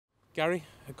Gary,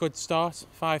 a good start,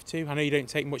 5-2. I know you don't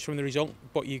take much from the result,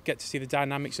 but you get to see the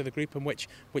dynamics of the group and which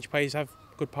players have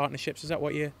good partnerships. Is that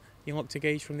what you look to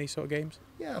gauge from these sort of games?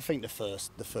 Yeah, I think the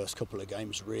first couple of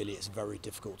games really it's very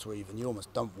difficult to even. You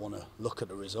almost don't want to look at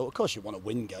the result. Of course, you want to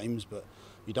win games, but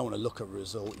you don't want to look at the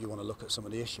result. You want to look at some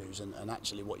of the issues, and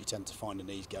actually, what you tend to find in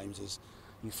these games is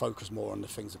you focus more on the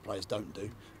things the players don't do,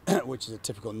 which is a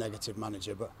typical negative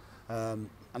manager. But and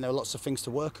there are lots of things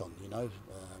to work on,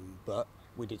 but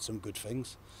we did some good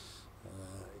things.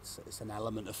 It's an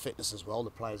element of fitness as well.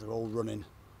 The players are all running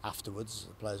afterwards.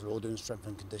 The players are all doing strength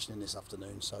and conditioning this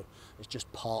afternoon, so it's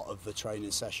just part of the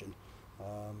training session.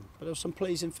 But there were some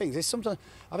pleasing things.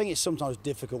 I think it's sometimes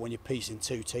difficult when you're piecing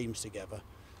two teams together,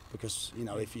 because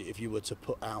if you were to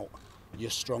put out your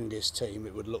strongest team,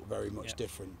 it would look very much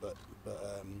different. But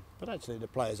actually, the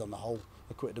players on the whole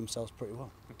acquitted themselves pretty well.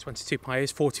 22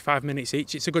 players, 45 minutes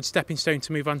each. It's a good stepping stone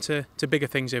to move on to bigger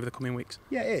things over the coming weeks.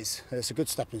 Yeah, it is. It's a good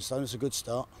stepping stone. It's a good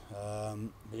start.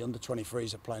 The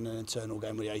under-23s are playing an internal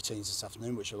game with the 18s this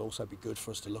afternoon, which will also be good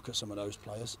for us to look at some of those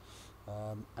players.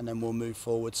 And then we'll move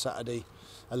forward Saturday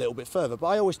a little bit further. But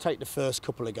I always take the first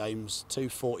couple of games to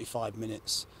 45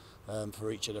 minutes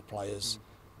for each of the players.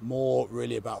 More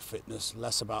really about fitness,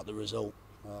 less about the result.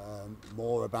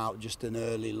 More about just an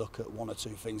early look at one or two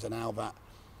things and how that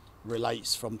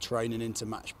relates from training into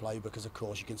match play, because of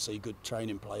course you can see good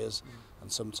training players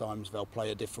and sometimes they'll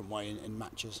play a different way in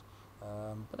matches.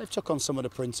 But they've took on some of the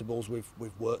principles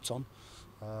we've worked on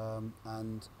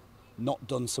and not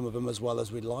done some of them as well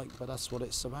as we'd like, but that's what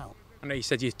it's about. I know you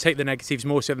said you take the negatives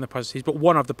more so than the positives, but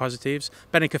one of the positives,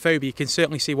 Benicathobi, you can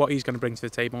certainly see what he's going to bring to the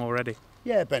table already.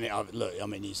 Yeah, Bennett, look, I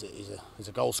mean, he's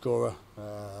a goal scorer.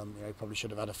 He probably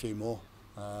should have had a few more,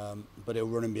 but he'll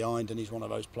run in behind, and he's one of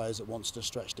those players that wants to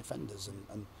stretch defenders.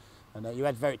 And you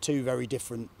had two very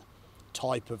different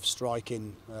type of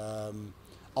striking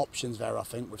options there, I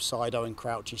think, with Sido and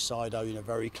Crouchy. Sido,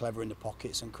 very clever in the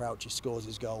pockets, and Crouchy scores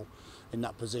his goal in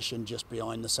that position just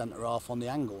behind the centre half on the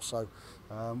angle. So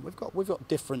we've got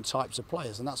different types of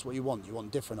players, and that's what you want. You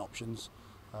want different options,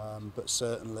 but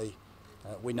certainly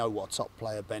we know what a top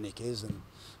player Bennick is,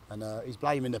 and he's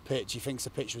blaming the pitch. He thinks the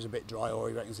pitch was a bit dry, or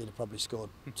he reckons he'd have probably scored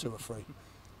 2 or 3.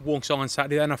 Walks on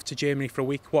Saturday, then off to Germany for a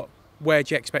week. Where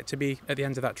do you expect to be at the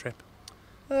end of that trip?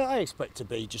 I expect to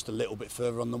be just a little bit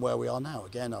further on than where we are now.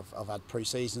 Again, I've had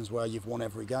pre-seasons where you've won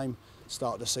every game,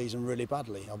 started the season really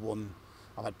badly.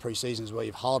 I've had pre-seasons where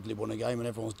you've hardly won a game and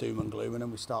everyone's doom and gloom, and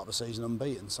then we start the season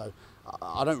unbeaten. So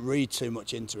I don't read too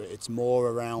much into it. It's more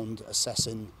around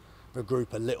assessing the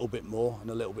group a little bit more and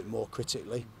a little bit more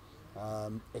critically.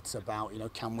 It's about,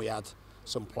 can we add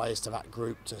some players to that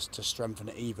group to strengthen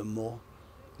it even more?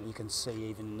 And you can see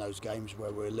even in those games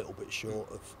where we're a little bit short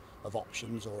of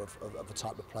options or of the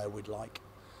type of player we'd like.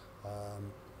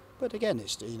 But again,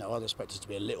 it's I'd expect us to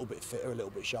be a little bit fitter, a little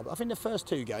bit sharper. I think the first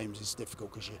 2 games is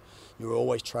difficult because you're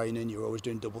always training, you're always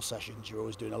doing double sessions, you're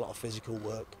always doing a lot of physical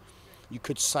work. You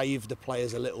could save the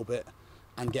players a little bit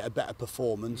and get a better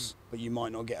performance, but you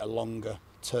might not get a longer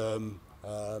term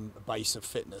base of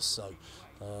fitness. So,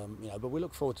 but we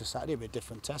look forward to Saturday. It'll be a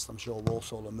different test. I'm sure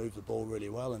Walsall will move the ball really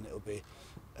well, and it'll be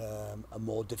a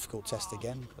more difficult test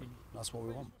again. But that's what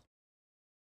we want.